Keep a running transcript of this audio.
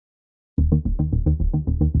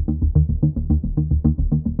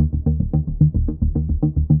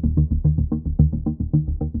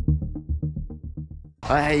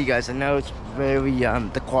Hey guys, I know it's very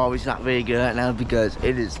the quality's not very good right now because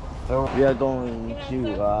it is. We are going to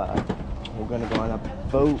we're gonna go on a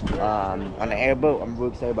boat on an airboat. I'm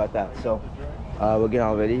really excited about that. So we're getting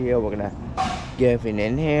all ready here. We're gonna get everything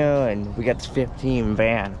in here, and we got this 15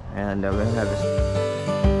 van, and we're gonna have this.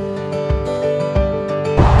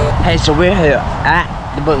 Hey, so we're here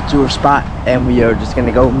at the boat tour spot, and we are just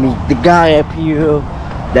gonna go meet the guy up here.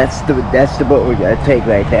 That's the boat we're gonna take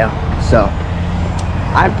right now. So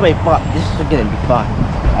I'm pretty fun. This is gonna be fun.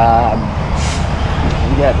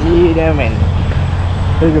 We got to meet him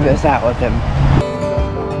and figure this out with him.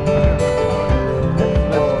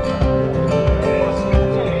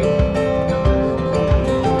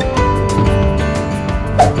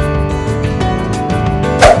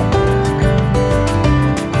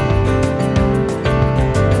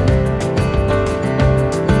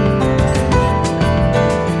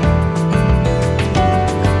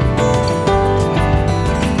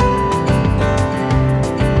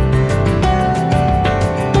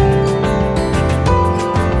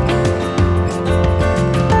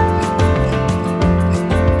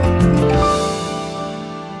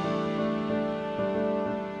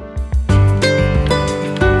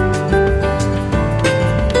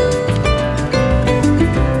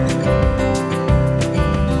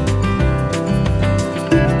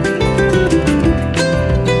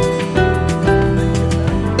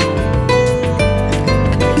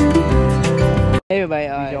 Everybody,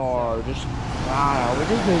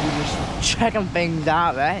 we're just checking things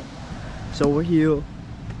out, right? So we're here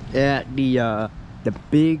at the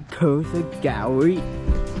Big Coaster Gallery.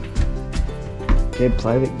 Okay,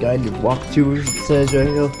 private guided walkthrough, it says right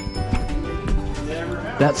here.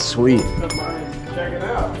 That's sweet. Check it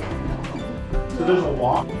out. So there's a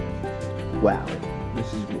walk. Wow,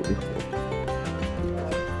 this is really cool.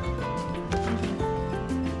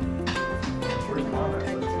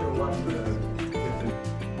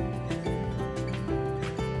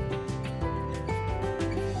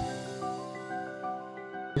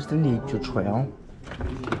 Here's the nature trail.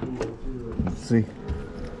 Let's see.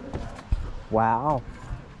 Wow.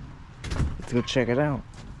 Let's go check it out.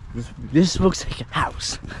 This looks like a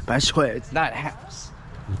house, but I swear it's not a house.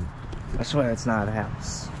 I swear it's not a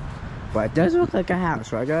house. But it does look like a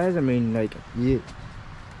house, right guys? I mean, like, yeah.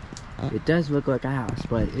 It does look like a house,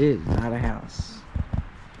 but it is not a house.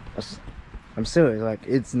 I'm serious, like,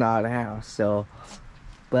 it's not a house, so.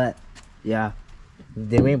 But, yeah.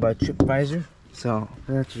 They made by TripAdvisor. So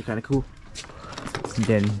that's actually kind of cool. And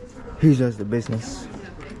then he does the business.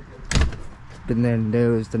 And then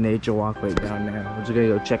there's the nature walk right down there. We're just gonna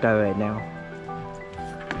go check out right now.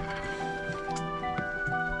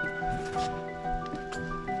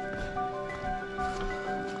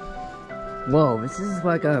 Whoa, this is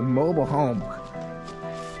like a mobile home.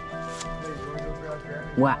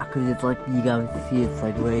 Wow, cause it's like you guys see it's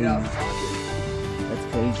like raised. That's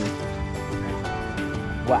crazy.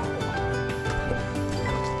 Wow.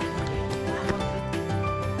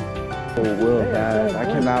 Oh, well, guys, I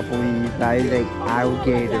cannot believe that is an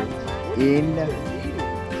alligator in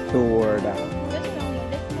Florida.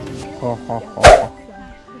 Ho, ho, ho.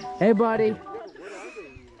 Hey, buddy.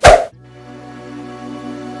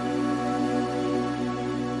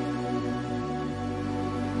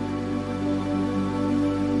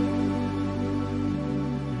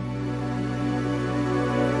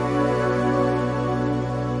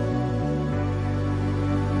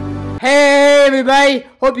 Hey everybody,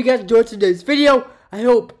 hope you guys enjoyed today's video. I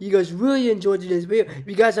hope you guys really enjoyed today's video. If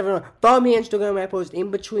you guys haven't followed me on Instagram, I post in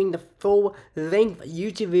between the full length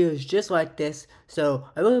YouTube videos just like this. So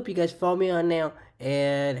I really hope you guys follow me on now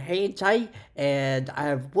and hang tight. And I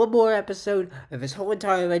have one more episode of this whole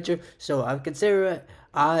entire adventure, so I consider it.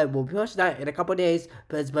 I will post that in a couple days.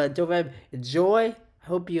 But until then, enjoy. I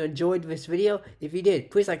hope you enjoyed this video. If you did,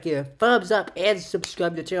 please like it, thumbs up, and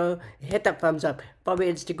subscribe to the channel. And hit that thumbs up. Follow me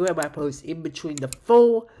on Instagram. I post in between the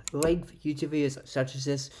full length YouTube videos such as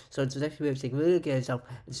this. So until next video, take really good care of yourself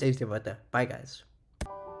and stay safe out there. Bye guys.